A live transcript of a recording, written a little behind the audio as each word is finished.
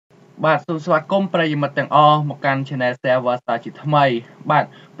បាទសូមស្វាគមន៍ប្រិយមិត្តទាំងអស់មកកាន់ Channel Server ស្តាជាថ្មីបាទ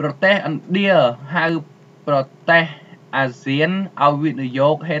ប្រទេសឥណ្ឌាហៅប្រទេសអាស៊ានឲ្យវិនិយោ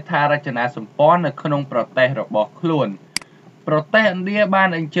គហេដ្ឋារចនាសម្ព័ន្ធនៅក្នុងប្រទេសរបស់ខ្លួនប្រទេសឥណ្ឌាបាន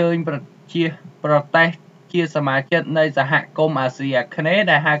អញ្ជើញប្រទេសជាសមាជិកនៃសហគមន៍អាស៊ីអាគ្នេយ៍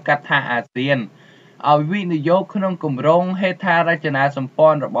ដែលហៅកាត់ថាអាស៊ានឲ្យវិនិយោគក្នុងគម្រោងហេដ្ឋារចនាសម្ព័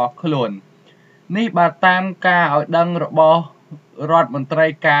ន្ធរបស់ខ្លួននេះបាទតាមការឲ្យដឹងរបស់រដ្ឋមន្ត្រី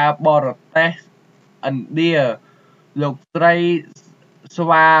ការបរទេសឥណ្ឌាលោកស្រីស្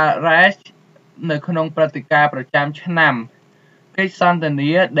វារ៉េសនៅក្នុងព្រឹត្តិការណ៍ប្រចាំឆ្នាំកិច្ចសន្ទ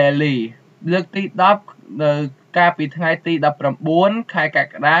នាដេលីលើកទី10នៅកាលពីថ្ងៃទី19ខែក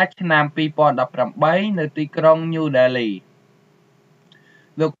ក្កដាឆ្នាំ2018នៅទីក្រុងញូដេលី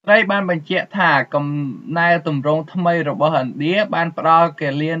លោកស្រីបានបញ្ជាក់ថាកំណែទម្រង់ថ្មីរបស់ឥណ្ឌាបានផ្ដល់គិ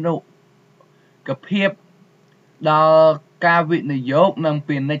លានុកភាពដល់ការវិនិយោគនិង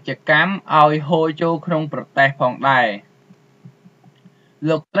ពាណិជ្ជកម្មឲ្យហូរចូលក្នុងប្រទេសផងដែរ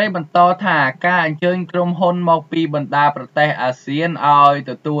លោកស្រីបន្តថាការអញ្ជើញក្រុមហ៊ុនមកពីបណ្ដាប្រទេសអាស៊ានឲ្យ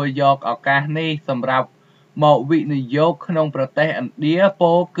ទទួលយកឱកាសនេះសម្រាប់មកវិនិយោគក្នុងប្រទេសឥណ្ឌា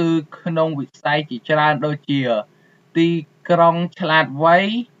ពោលគឺក្នុងវិស័យជាច្រើនដូចជាទីក្រុងឆ្លាតវៃ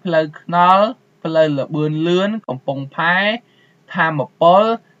ផ្លូវថ្នល់ផ្លូវល្បឿនលឿនកំពង់ផែថាមពល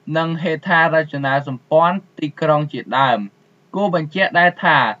និងហេដ្ឋារចនាសម្ព័ន្ធទីក្រុងជាដើមគួរបញ្ជាក់ដែរ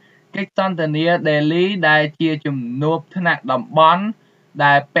ថាកិច្ចសន្ទនាដេលីដែលជាជំនួបថ្នាក់តំបន់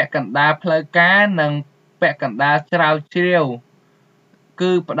ដែលពាក់កណ្ដាលផ្លូវការនិងពាក់កណ្ដាលស្រាវជ្រាវ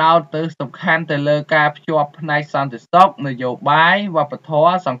គឺផ្ដោតទៅសំខាន់ទៅលើការភ្ជាប់ផ្នែកសន្តិសុខនយោបាយវប្បធ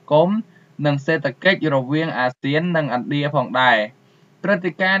ម៌សង្គមនិងសេដ្ឋកិច្ចរវាងអាស៊ាននិងឥណ្ឌាផងដែរព្រឹត្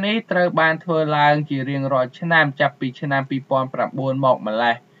តិការណ៍នេះត្រូវបានធ្វើឡើងជារៀងរាល់ឆ្នាំចាប់ពីឆ្នាំ2009មកម្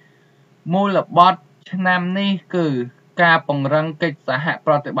ល៉េះមូលបត់ឆ្នាំនេះគឺការពង្រឹងកិច្ចសហ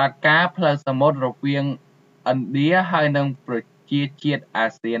ប្រតិបត្តិការផ្លូវសមុទ្ររវាងឥណ្ឌាហើយនិងប្រជាជាតិអា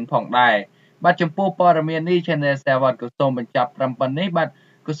ស៊ានផងដែរបាទចំពោះព័ត៌មាននេះ Channel Server ក៏សូមបញ្ចប់ត្រឹមប៉ុណ្នេះបាទ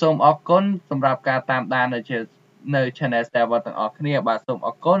ក៏សូមអរគុណសម្រាប់ការតាមដាននៅ Channel Server ទាំងអស់គ្នាបាទសូមអ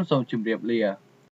រគុណសូមជម្រាបលា